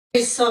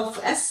Series of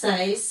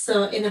essays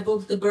in a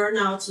book, The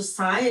Burnout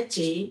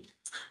Society,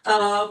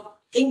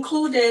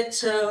 included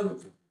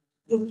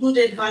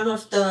one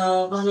of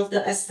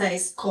the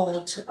essays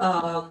called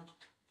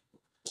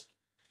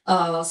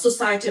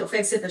Society of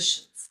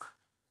Exhibitions,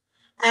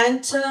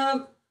 and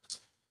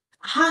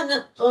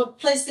Han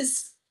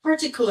places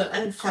particular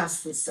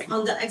emphasis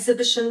on the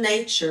exhibition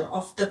nature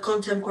of the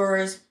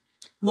contemporary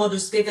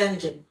modus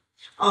vivendi,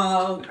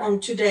 on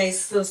today's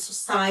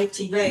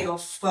society way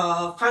of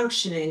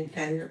functioning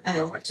and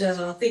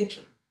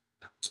thinking.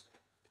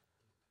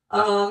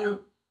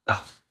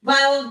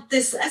 While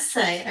this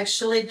essay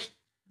actually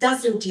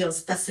doesn't deal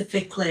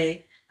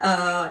specifically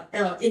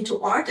into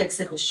art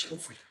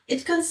exhibitions,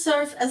 it can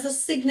serve as a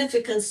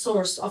significant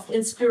source of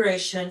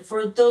inspiration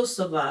for those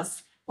of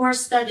us who are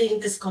studying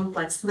this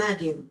complex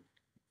medium.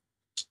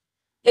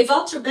 If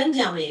Walter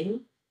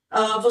Benjamin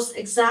was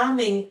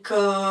examining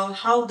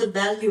how the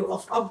value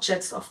of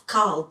objects of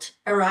cult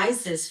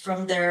arises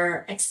from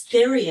their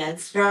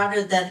experience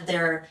rather than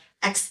their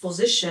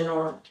exposition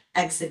or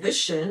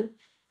exhibition,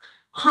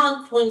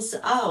 Han points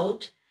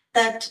out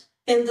that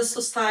in the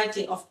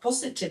society of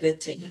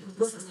positivity,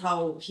 this is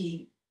how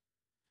he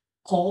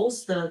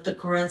calls the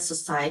current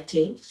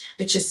society,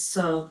 which is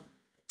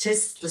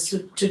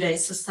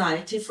today's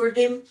society for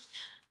him,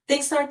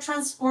 things are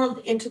transformed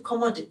into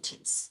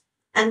commodities.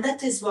 And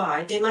that is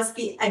why they must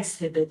be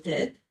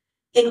exhibited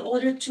in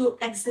order to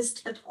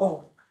exist at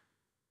all.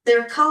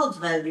 Their cult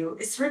value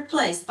is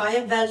replaced by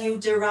a value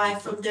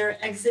derived from their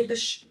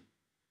exhibition.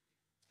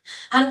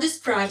 Han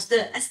describes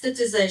the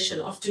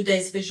aestheticization of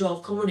today's visual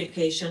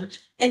communication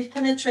in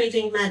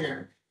penetrating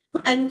manner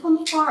and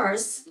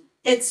compares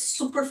its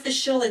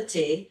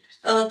superficiality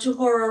to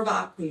horror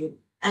vacuum.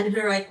 And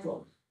here I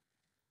quote,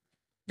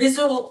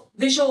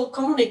 visual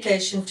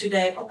communication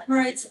today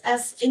operates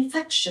as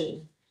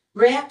infection,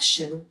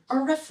 reaction,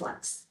 or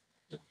reflex.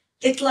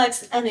 It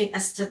lacks any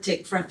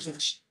aesthetic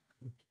reflection.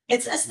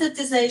 Its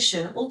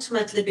aestheticization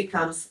ultimately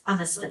becomes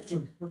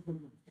anesthetic.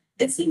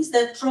 It seems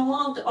that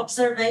prolonged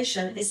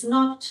observation is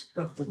not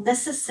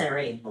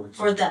necessary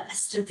for the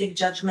aesthetic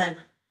judgment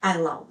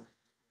alone.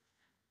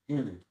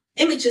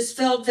 Images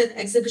filled with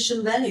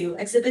exhibition value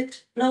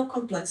exhibit no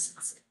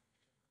complexity.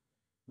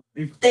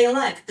 They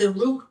lack the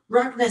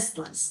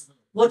ruggedness,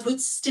 what would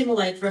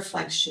stimulate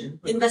reflection,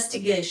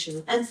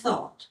 investigation, and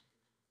thought.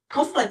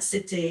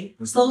 Complexity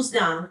slows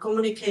down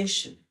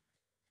communication.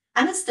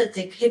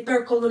 Anesthetic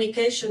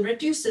hypercommunication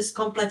reduces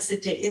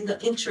complexity in the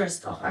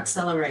interest of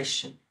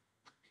acceleration.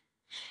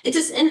 It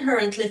is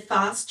inherently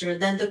faster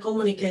than the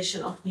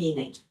communication of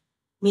meaning.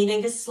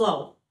 Meaning is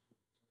slow.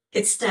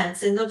 It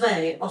stands in the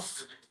way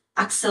of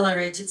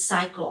accelerated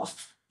cycle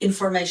of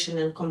information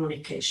and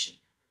communication.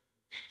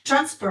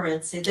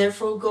 Transparency,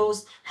 therefore,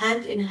 goes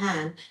hand in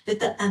hand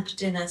with the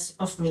emptiness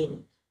of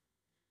meaning.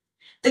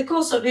 The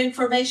cause of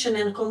information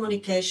and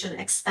communication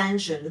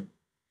expansion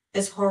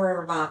is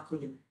horror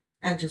vacuum.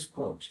 End of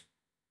quote.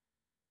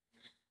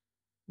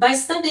 By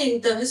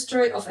studying the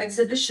history of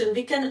exhibition,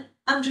 we can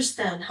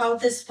understand how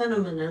this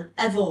phenomenon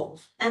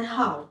evolved and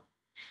how,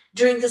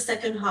 during the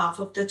second half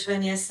of the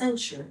 20th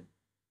century,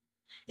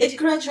 it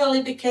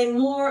gradually became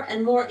more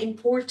and more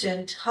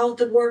important how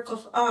the work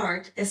of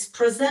art is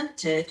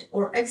presented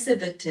or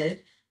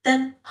exhibited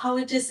than how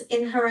it is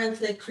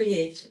inherently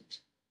created.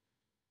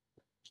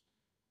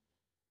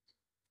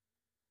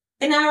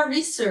 In our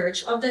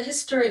research of the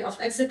history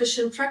of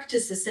exhibition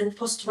practices in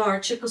post-war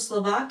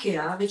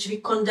Czechoslovakia, which we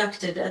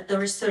conducted at the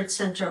Research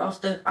Center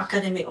of the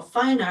Academy of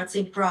Fine Arts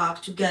in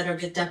Prague, together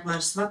with Dagmar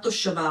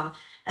Svatošová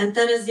and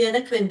Terezie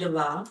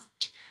Nekvindová,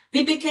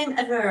 we became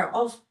aware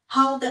of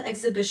how the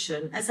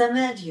exhibition as a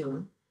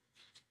medium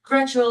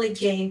gradually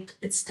gained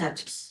its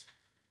status.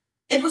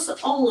 It was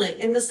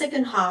only in the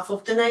second half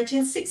of the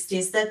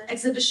 1960s that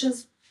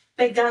exhibitions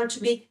began to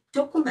be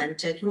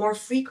documented more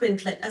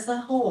frequently as a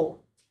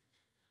whole,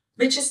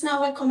 which is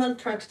now a common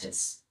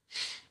practice.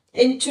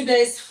 In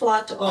today's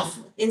flood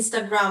of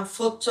Instagram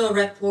photo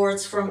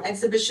reports from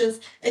exhibitions,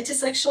 it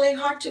is actually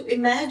hard to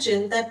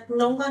imagine that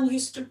no one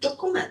used to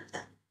document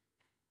them.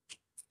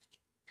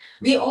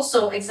 We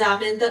also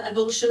examined the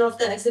evolution of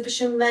the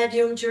exhibition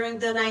medium during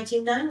the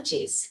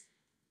 1990s,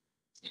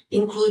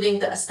 including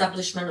the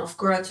establishment of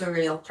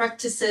curatorial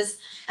practices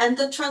and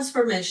the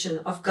transformation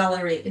of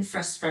gallery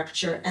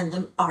infrastructure and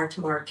the art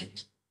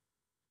market.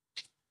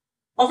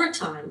 Over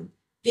time,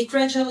 we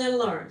gradually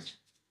learned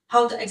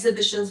how the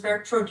exhibitions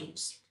were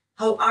produced,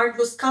 how art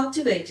was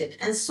cultivated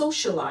and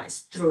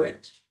socialized through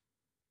it.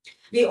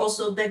 We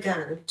also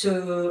began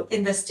to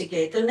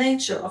investigate the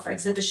nature of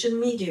exhibition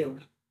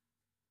medium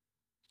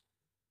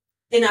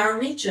in our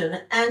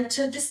region and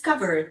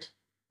discovered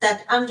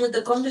that under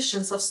the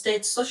conditions of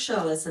state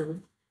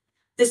socialism,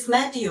 this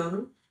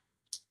medium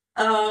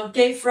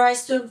gave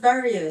rise to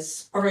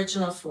various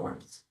original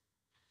forms.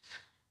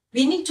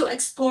 We need to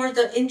explore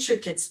the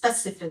intricate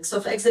specifics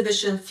of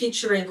exhibition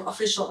featuring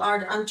official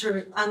art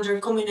under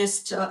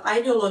communist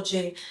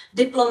ideology,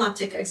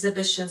 diplomatic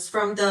exhibitions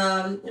from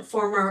the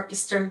former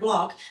Eastern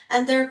Bloc,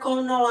 and their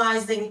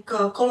colonizing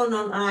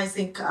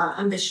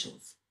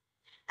ambitions.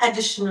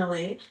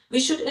 Additionally, we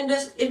should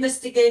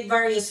investigate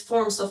various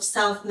forms of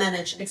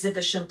self-managed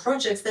exhibition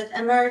projects that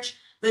emerge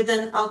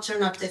within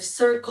alternative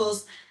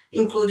circles,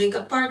 including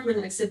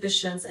apartment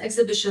exhibitions,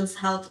 exhibitions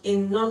held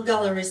in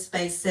non-gallery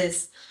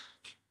spaces,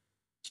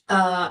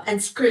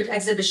 and secret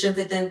exhibition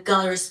within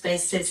gallery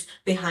spaces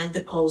behind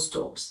the closed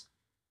doors.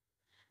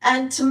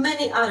 And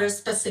many other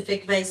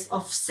specific ways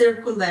of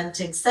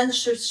circumventing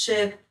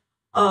censorship,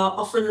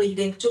 often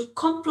leading to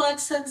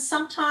complex and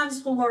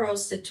sometimes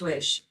humorous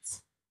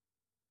situations.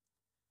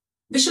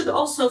 We should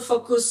also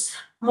focus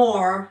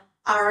more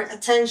our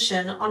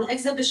attention on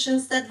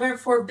exhibitions that were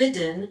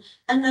forbidden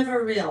and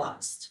never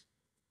realized.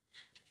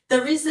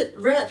 The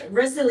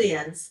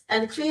resilience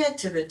and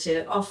creativity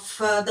of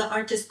the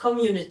artist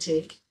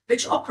community,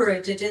 which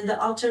operated in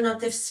the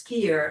alternative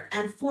sphere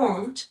and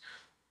formed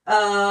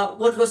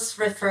what was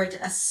referred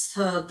as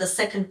the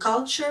second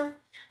culture,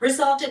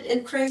 resulted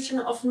in creation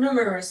of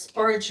numerous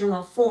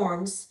original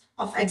forms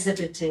of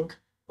exhibiting,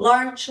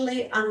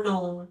 largely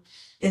unknown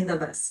in the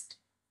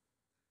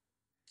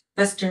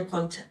Western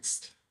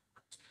context.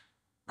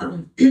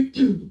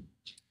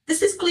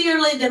 This is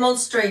clearly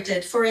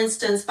demonstrated, for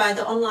instance, by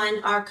the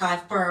online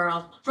archive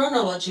Parallel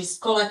Chronologies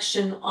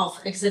collection of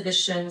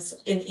exhibitions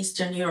in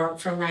Eastern Europe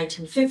from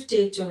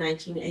 1950 to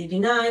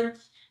 1989,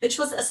 which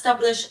was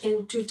established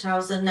in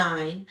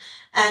 2009,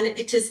 and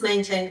it is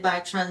maintained by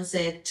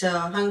Transit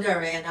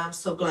Hungary, and I'm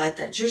so glad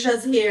that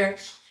Zsuzsa's here,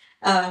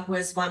 who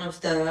is one of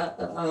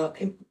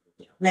the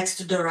next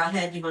to Dora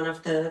Hedy, one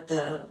of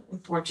the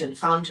important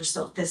founders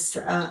of this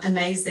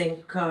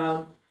amazing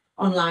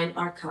online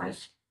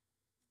archive.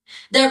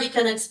 There we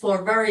can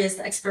explore various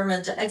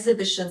experimental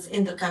exhibitions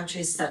in the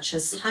countries such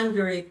as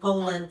Hungary,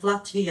 Poland,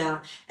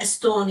 Latvia,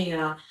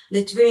 Estonia,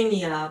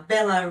 Lithuania,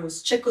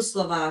 Belarus,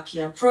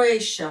 Czechoslovakia,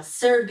 Croatia,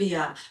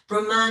 Serbia,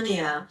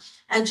 Romania,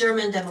 and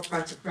German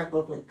Democratic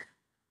Republic,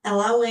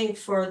 allowing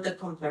for the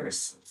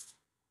comparisons.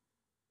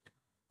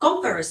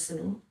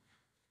 Comparison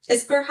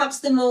is perhaps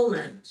the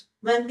moment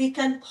when we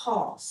can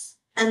pause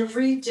and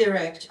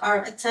redirect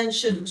our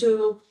attention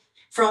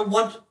from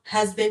what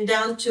has been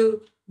done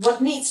to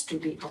what needs to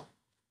be done.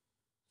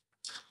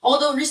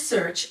 Although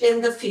research in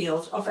the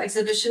field of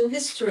exhibition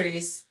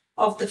histories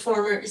of the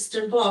former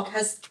Eastern Bloc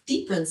has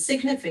deepened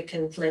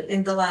significantly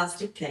in the last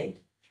decade,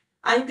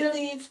 I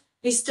believe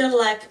we still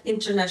lack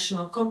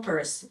international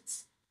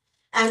comparisons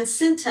and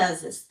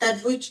synthesis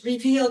that would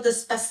reveal the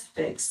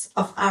specifics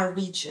of our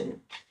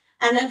region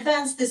and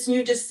advance this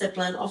new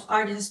discipline of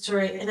art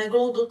history in a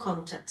global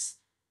context.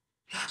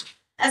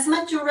 As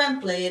Matthew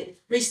Rampley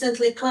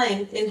recently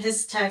claimed in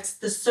his text,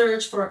 The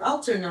Search for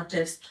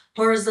Alternatives,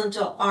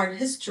 Horizontal Art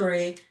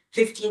History,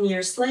 15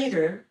 years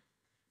later,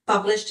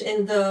 published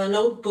in the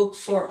Notebook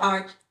for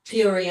Art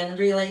Theory and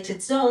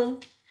Related Zone,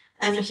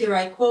 and here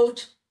I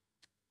quote,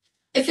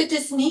 "If it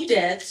is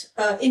needed,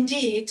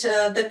 indeed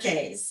the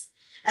case,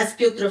 as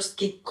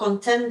Piotrowski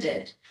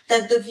contended,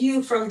 that the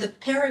view from the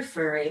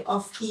periphery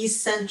of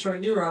East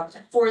Central Europe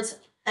affords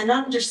an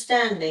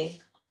understanding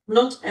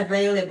not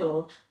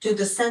available to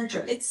the center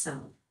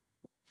itself,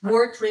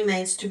 work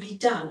remains to be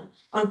done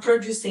on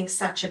producing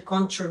such a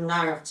contour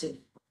narrative,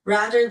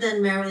 rather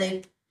than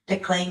merely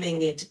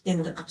declaiming it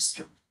in the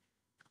abstract.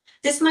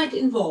 This might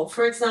involve,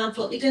 for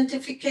example,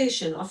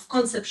 identification of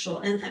conceptual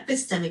and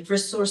epistemic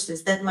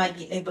resources that might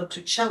be able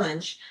to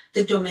challenge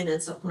the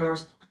dominance of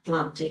North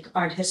Atlantic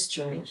art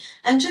history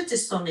and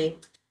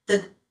jettisoning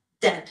the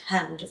dead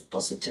hand of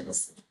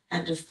positivism."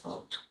 End of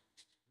quote.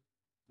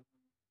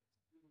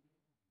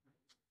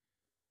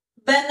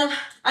 When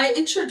I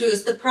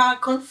introduced the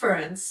Prague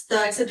conference, the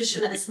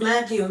exhibition as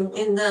medium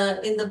in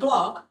the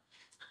blog,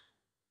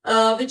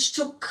 which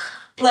took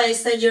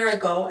place a year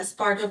ago as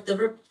part of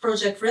the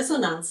project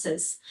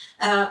Resonances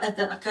at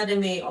the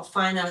Academy of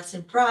Fine Arts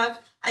in Prague,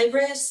 I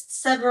raised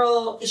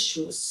several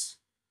issues.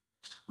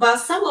 While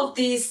some of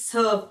these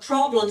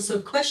problems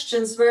or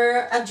questions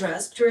were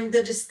addressed during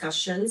the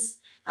discussions,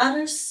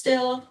 others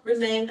still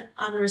remain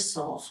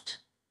unresolved.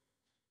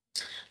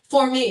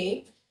 For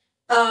me,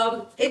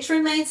 it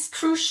remains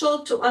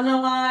crucial to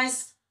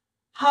analyze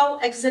how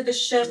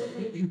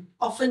exhibition,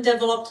 often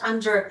developed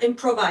under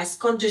improvised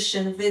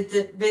conditions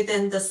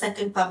within the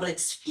second public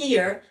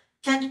sphere,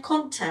 can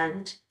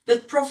contend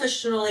with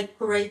professionally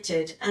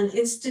curated and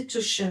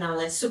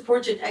institutionally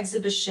supported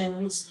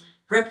exhibitions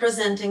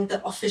representing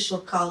the official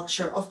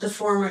culture of the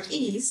former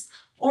East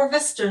or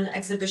Western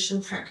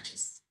exhibition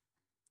practice.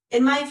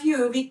 In my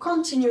view, we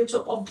continue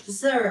to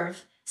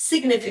observe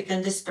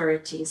significant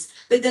disparities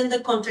within the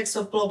context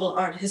of global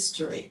art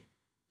history.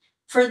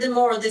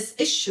 Furthermore, this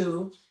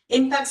issue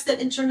impacts the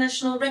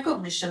international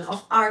recognition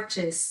of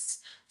artists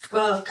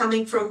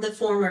coming from the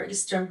former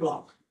Eastern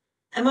Bloc,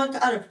 among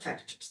other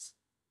factors.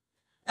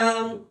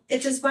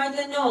 It is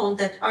widely known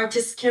that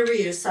artists'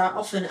 careers are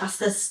often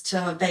assessed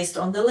based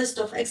on the list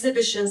of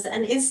exhibitions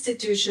and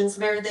institutions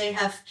where they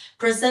have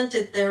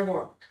presented their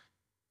work.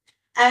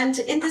 And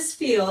in this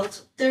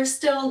field, there's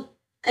still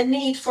a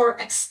need for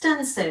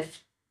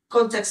extensive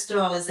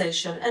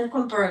contextualization and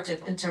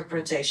comparative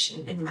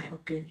interpretation, in my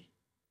opinion.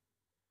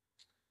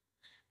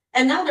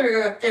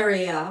 Another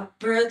area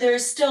where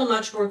there's still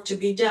much work to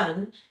be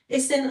done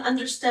is in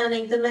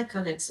understanding the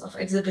mechanics of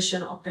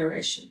exhibition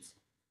operations.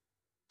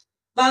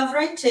 While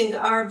writing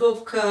our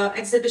book,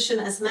 Exhibition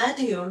as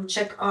Medium,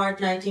 Czech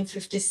Art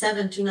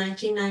 1957 to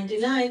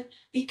 1999,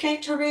 we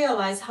came to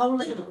realize how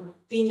little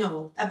we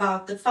know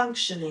about the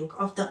functioning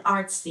of the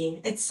art scene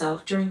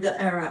itself during the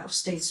era of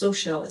state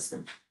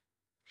socialism.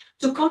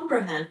 To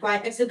comprehend why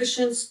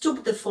exhibitions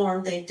took the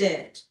form they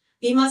did,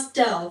 we must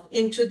delve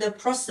into the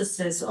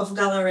processes of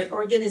gallery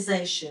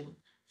organization,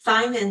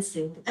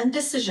 financing, and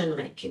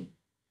decision-making.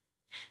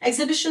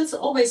 Exhibitions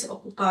always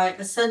occupy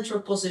a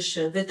central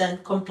position within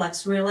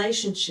complex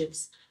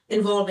relationships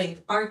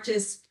involving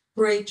artists,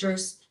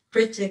 curators,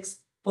 critics,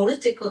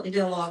 political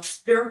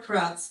ideologues,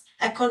 bureaucrats,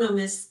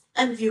 economists,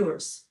 and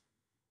viewers.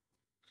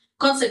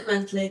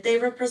 Consequently, they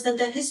represent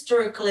a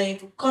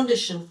historically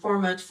conditioned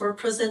format for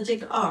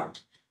presenting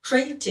art,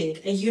 creating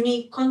a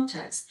unique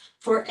context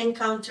for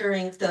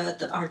encountering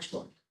the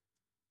artwork.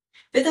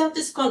 Without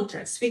this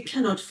context, we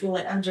cannot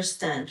fully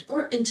understand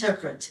or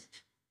interpret it.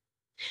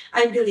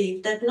 I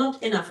believe that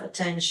not enough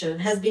attention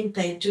has been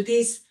paid to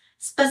these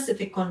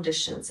specific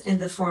conditions in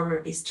the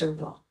former Eastern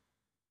Bloc.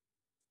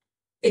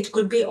 It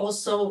could be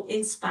also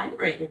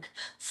inspiring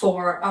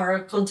for our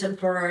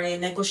contemporary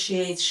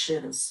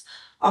negotiations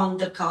on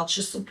the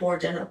culture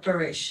support and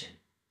operation.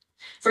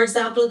 For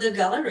example, the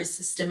gallery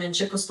system in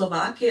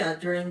Czechoslovakia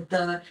during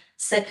the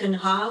second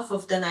half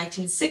of the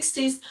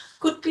 1960s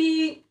could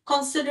be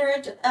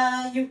considered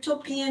a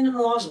utopian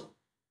model.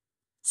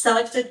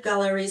 Selected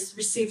galleries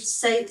received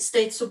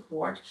state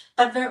support,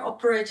 but were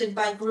operated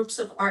by groups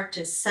of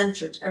artists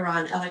centered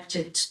around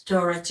elected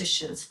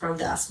theoreticians from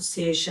the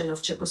Association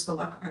of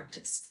Czechoslovak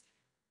Artists.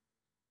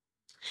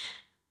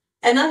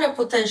 Another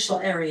potential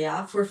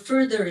area for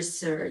further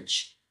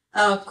research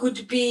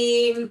could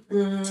be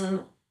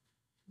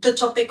the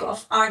topic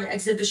of art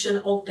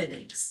exhibition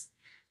openings.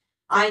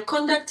 I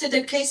conducted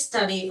a case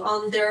study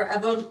on their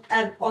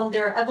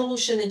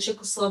evolution in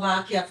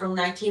Czechoslovakia from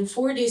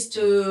 1940s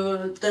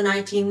to the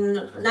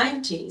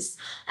 1990s.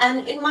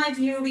 And in my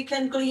view, we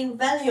can glean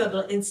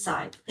valuable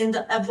insight in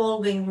the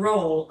evolving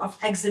role of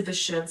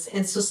exhibitions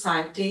in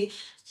society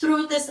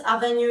through this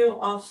avenue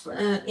of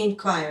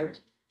inquiry.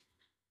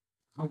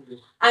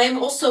 I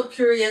am also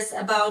curious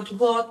about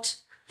what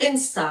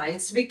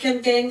insights we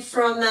can gain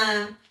from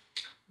a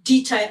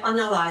detailed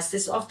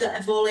analysis of the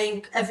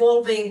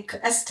evolving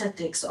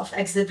aesthetics of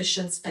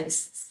exhibition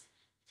spaces.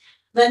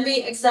 When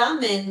we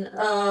examine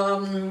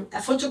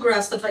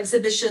photographs of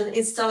exhibition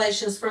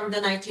installations from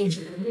the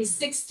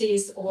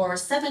 1960s or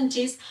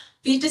 70s,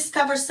 we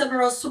discover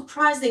several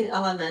surprising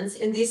elements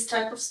in these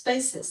type of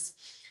spaces,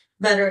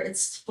 whether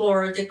it's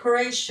floral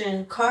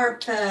decoration,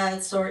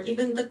 carpets, or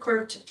even the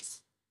curtains.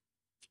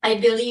 I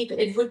believe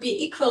it would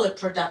be equally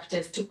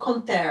productive to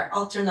compare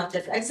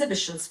alternative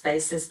exhibition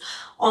spaces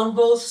on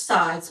both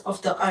sides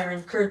of the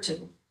Iron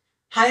Curtain,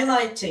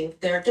 highlighting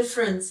their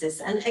differences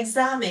and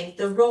examining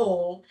the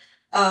role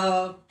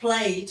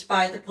played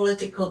by the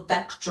political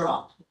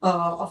backdrop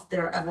of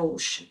their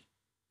evolution.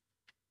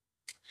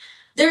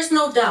 There's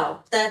no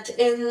doubt that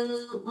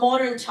in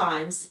modern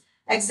times,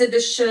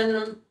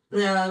 exhibitions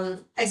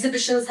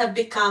have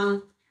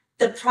become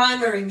the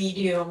primary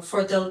medium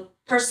for the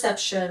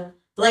perception,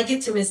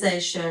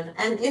 legitimization,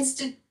 and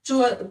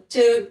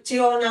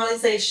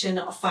institutionalization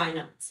of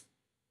finance.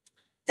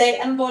 They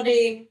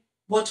embody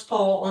what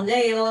Paul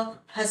O'Neill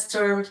has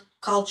termed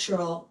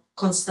cultural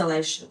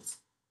constellations.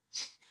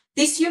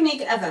 These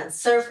unique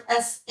events serve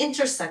as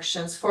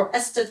intersections for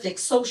aesthetic,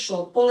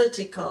 social,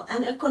 political,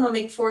 and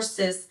economic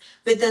forces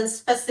within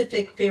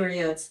specific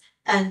periods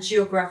and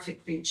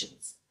geographic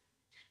regions.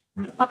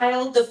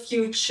 While the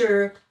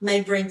future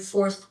may bring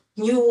forth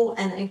new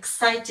and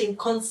exciting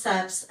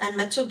concepts and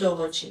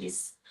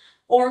methodologies,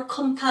 or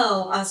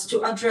compel us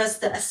to address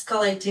the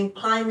escalating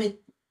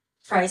climate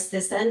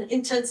crisis and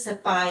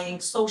intensifying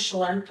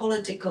social and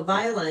political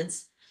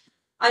violence,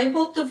 I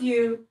hold the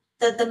view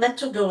that the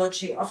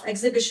methodology of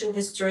exhibition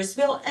histories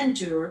will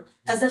endure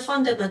as a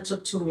fundamental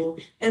tool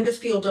in the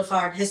field of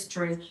art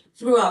history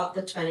throughout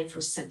the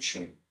 21st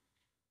century.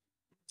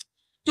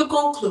 To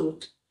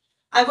conclude,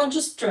 I want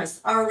to stress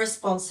our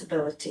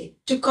responsibility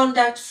to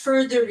conduct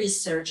further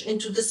research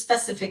into the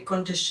specific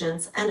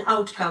conditions and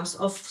outcomes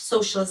of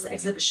socialist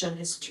exhibition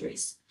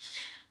histories,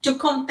 to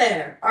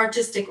compare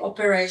artistic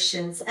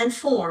operations and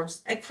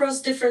forms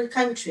across different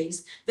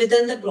countries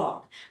within the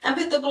bloc and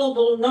with the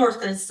global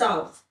North and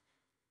South.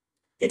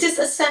 It is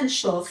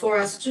essential for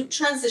us to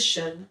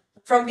transition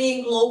from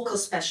being local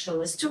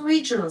specialists to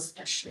regional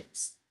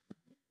specialists.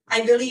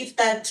 I believe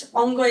that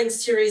ongoing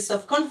series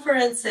of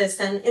conferences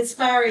and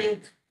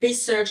inspiring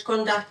research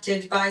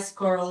conducted by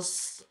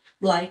scholars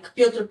like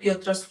Piotr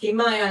Piotrowski,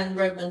 Maya and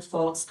Raymond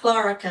Fox,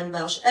 Clara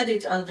Campbell,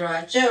 Edith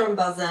Andrade, Jerome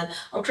Bazin,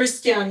 or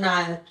Christian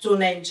Nair, to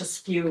name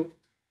just few,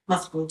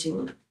 must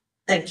continue.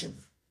 Thank you.